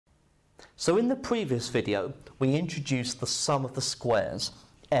So in the previous video, we introduced the sum of the squares,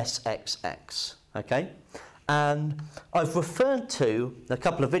 SXX, okay? And I've referred to, a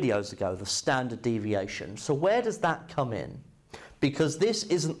couple of videos ago, the standard deviation. So where does that come in? Because this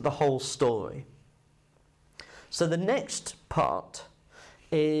isn't the whole story. So the next part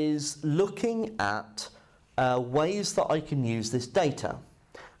is looking at ways that I can use this data.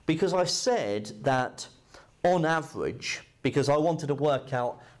 Because I said that on average, because I wanted to work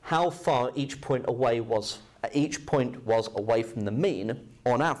out how far each point was away from the mean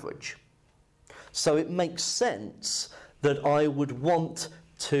on average. So it makes sense that I would want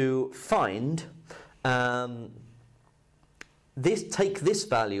to find take this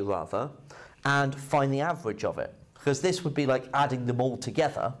value rather and find the average of it, because this would be like adding them all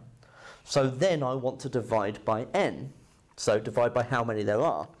together. So then I want to divide by n, so divide by how many there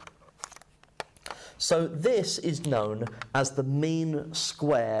are. So this is known as the mean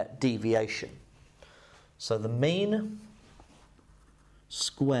square deviation. So the mean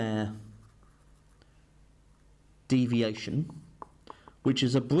square deviation, which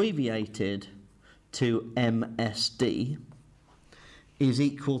is abbreviated to MSD, is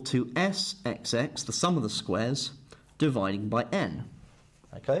equal to SXX, the sum of the squares, dividing by n.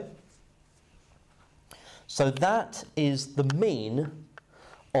 Okay? So that is the mean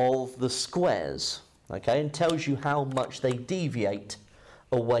of the squares, okay, and tells you how much they deviate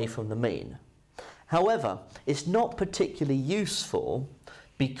away from the mean. However, it's not particularly useful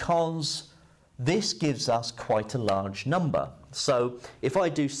because this gives us quite a large number. So if I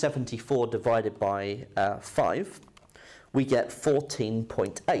do 74 divided by 5, we get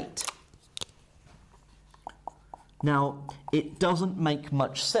 14.8. Now, it doesn't make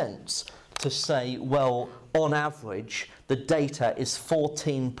much sense to say, well, on average, the data is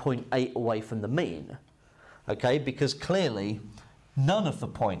 14.8 away from the mean, okay, because clearly none of the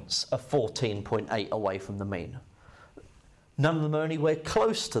points are 14.8 away from the mean. None of them are anywhere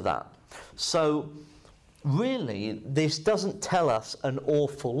close to that. So really, this doesn't tell us an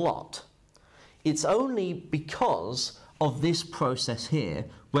awful lot. It's only because of this process here,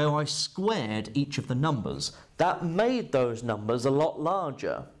 where I squared each of the numbers, that made those numbers a lot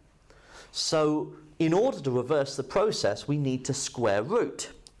larger. So in order to reverse the process, we need to square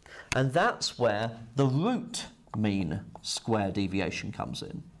root. And that's where the root mean square deviation comes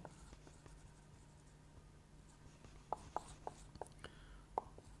in.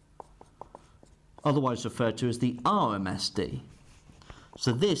 Otherwise referred to as the Rmsd.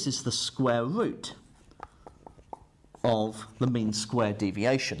 So this is the square root of the mean square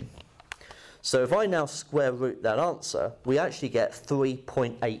deviation. So if I now square root that answer, we actually get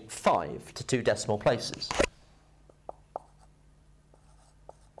 3.85 to 2 decimal places.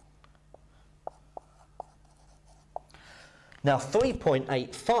 Now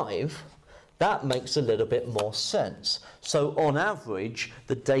 3.85, that makes a little bit more sense. So on average,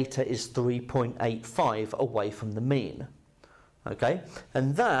 the data is 3.85 away from the mean. Okay?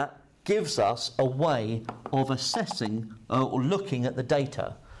 And that gives us a way of assessing or looking at the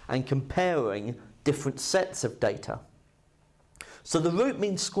data and comparing different sets of data. So the root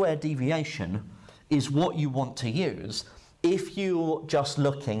mean square deviation is what you want to use if you're just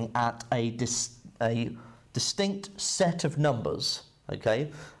looking at a distinct set of numbers, okay?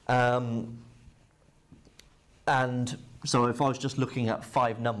 And so if I was just looking at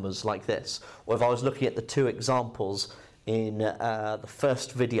 5 numbers like this, or if I was looking at the 2 examples in the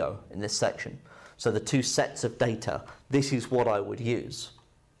first video in this section, so the 2 sets of data, this is what I would use.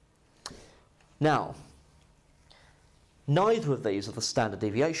 Now, neither of these are the standard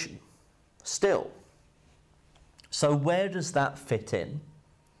deviation, still. So where does that fit in?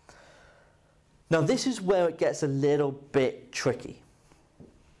 Now this is where it gets a little bit tricky,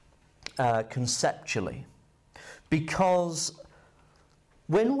 conceptually, because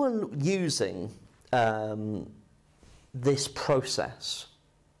when we're using this process,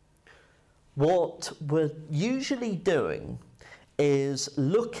 what we're usually doing is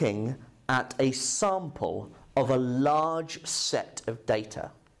looking at a sample of a large set of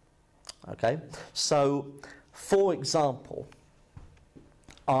data. Okay, so for example,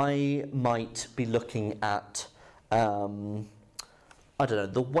 I might be looking at I don't know,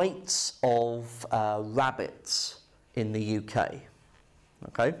 the weights of rabbits in the UK.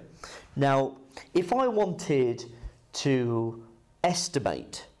 Okay, now if I wanted to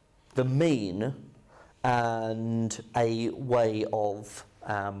estimate the mean and a way of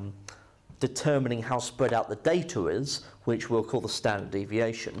determining how spread out the data is, which we'll call the standard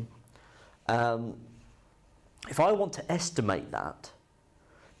deviation, if I want to estimate that,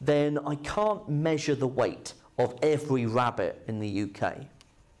 then I can't measure the weight of every rabbit in the UK.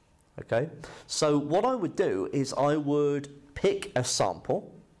 Okay, so what I would do is I would pick a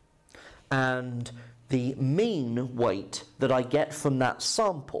sample, and the mean weight that I get from that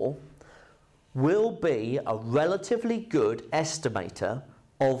sample will be a relatively good estimator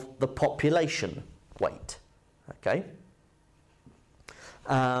of the population weight. Okay,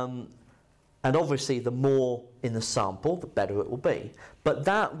 and obviously the more in the sample, the better it will be. But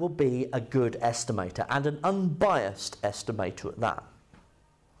that will be a good estimator, and an unbiased estimator at that.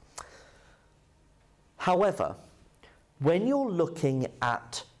 However, when you're looking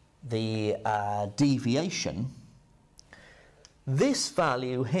at the deviation, this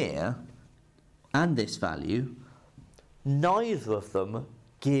value here and this value, neither of them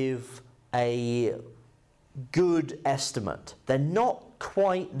give a good estimate. They're not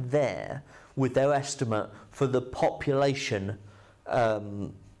quite there with their estimate for the population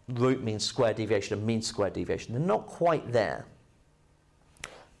root mean square deviation and mean square deviation. They're not quite there.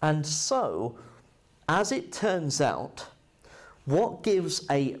 And so, as it turns out, what gives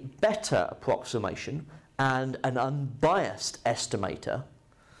a better approximation and an unbiased estimator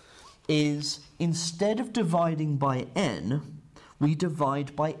is, instead of dividing by n, we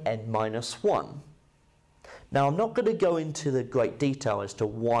divide by n minus 1. Now, I'm not going to go into the great detail as to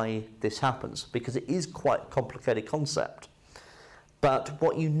why this happens, because it is quite a complicated concept. But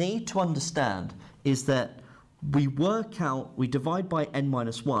what you need to understand is that we divide by n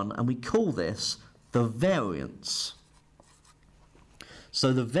minus 1, and we call this the variance.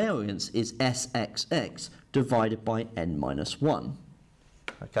 So the variance is SXX divided by n minus 1.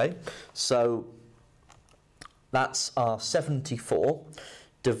 Okay, so that's our 74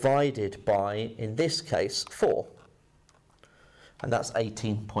 divided by, in this case, 4. And that's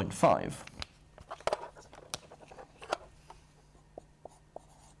 18.5.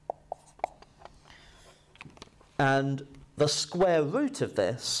 And the square root of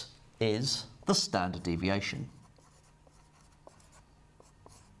this is the standard deviation.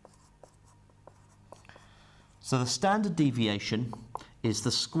 So the standard deviation is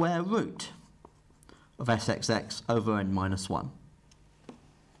the square root of SXX over n minus 1.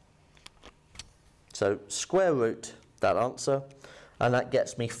 So square root that answer, and that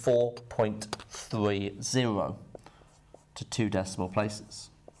gets me 4.30 to 2 decimal places.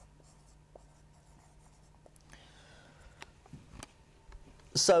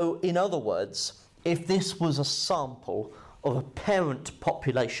 So in other words, if this was a sample of a parent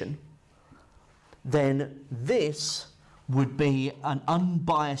population, then this would be an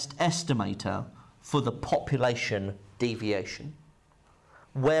unbiased estimator for the population deviation,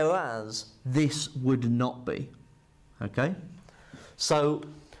 whereas this would not be. Okay? So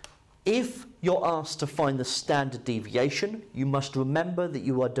if you're asked to find the standard deviation, you must remember that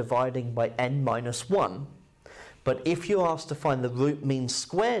you are dividing by n minus 1. But if you're asked to find the root mean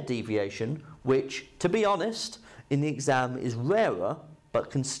square deviation, which, to be honest, in the exam is rarer,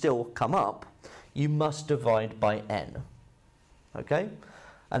 but can still come up, you must divide by n. Okay?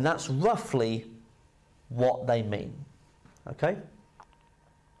 And that's roughly what they mean. Okay?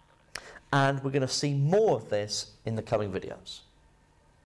 And we're going to see more of this in the coming videos.